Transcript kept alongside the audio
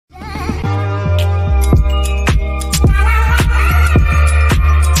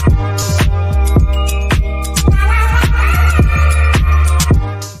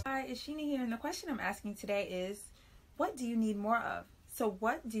asking today is, what do you need more of? So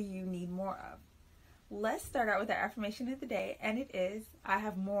what do you need more of? Let's start out with the affirmation of the day, and it is, I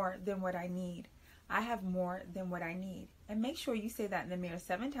have more than what I need. I have more than what I need. And make sure you say that in the mirror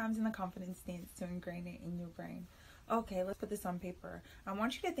 7 times in the confidence stance to ingrain it in your brain. Okay, let's put this on paper. I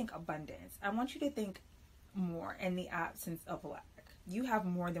want you to think abundance. I want you to think more in the absence of lack. You have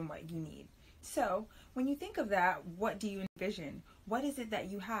more than what you need. So when you think of that, what do you envision? What is it that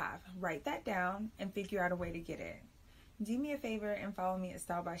you have? Write that down and figure out a way to get it. Do me a favor and follow me at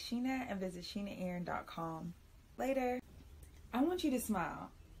StyleBySheena and visit SheenaAaron.com. Later. I want you to smile.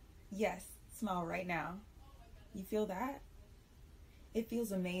 Yes, smile right now. You feel that? It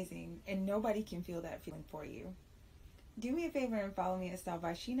feels amazing, and nobody can feel that feeling for you. Do me a favor and follow me at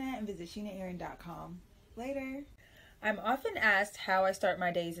StyleBySheena and visit SheenaAaron.com. Later. I'm often asked how I start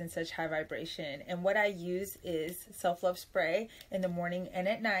my days in such high vibration, and what I use is self-love spray in the morning and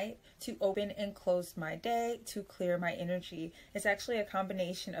at night to open and close my day to clear my energy. It's actually a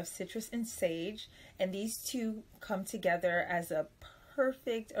combination of citrus and sage, and these two come together as a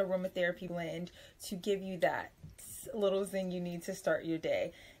perfect aromatherapy blend to give you that little zing you need to start your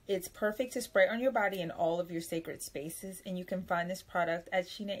day. It's perfect to spray on your body in all of your sacred spaces, and you can find this product at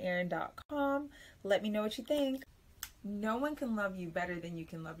SheenaAaron.com. Let me know what you think. No one can love you better than you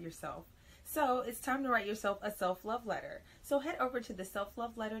can love yourself. So it's time to write yourself a self-love letter. So head over to the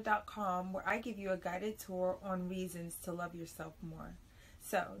selfloveletter.com where I give you a guided tour on reasons to love yourself more.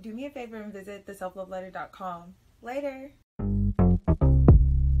 So do me a favor and visit the selfloveletter.com. Later.